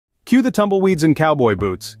Cue the tumbleweeds and cowboy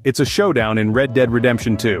boots, it's a showdown in Red Dead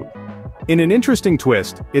Redemption 2. In an interesting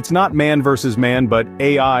twist, it's not man versus man but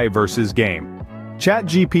AI versus game.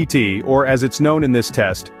 ChatGPT, or as it's known in this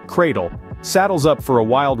test, Cradle, saddles up for a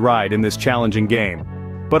wild ride in this challenging game.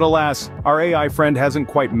 But alas, our AI friend hasn't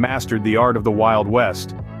quite mastered the art of the Wild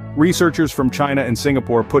West. Researchers from China and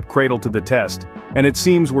Singapore put Cradle to the test, and it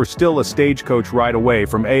seems we're still a stagecoach ride away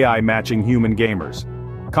from AI matching human gamers.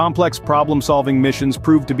 Complex problem-solving missions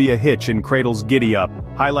prove to be a hitch in Cradle's giddy-up,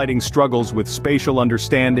 highlighting struggles with spatial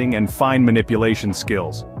understanding and fine manipulation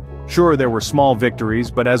skills. Sure, there were small victories,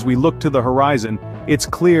 but as we look to the horizon, it's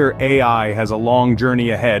clear AI has a long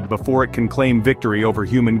journey ahead before it can claim victory over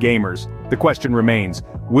human gamers. The question remains,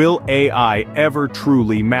 will AI ever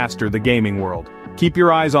truly master the gaming world? Keep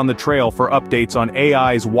your eyes on the trail for updates on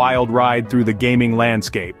AI's wild ride through the gaming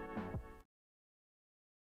landscape.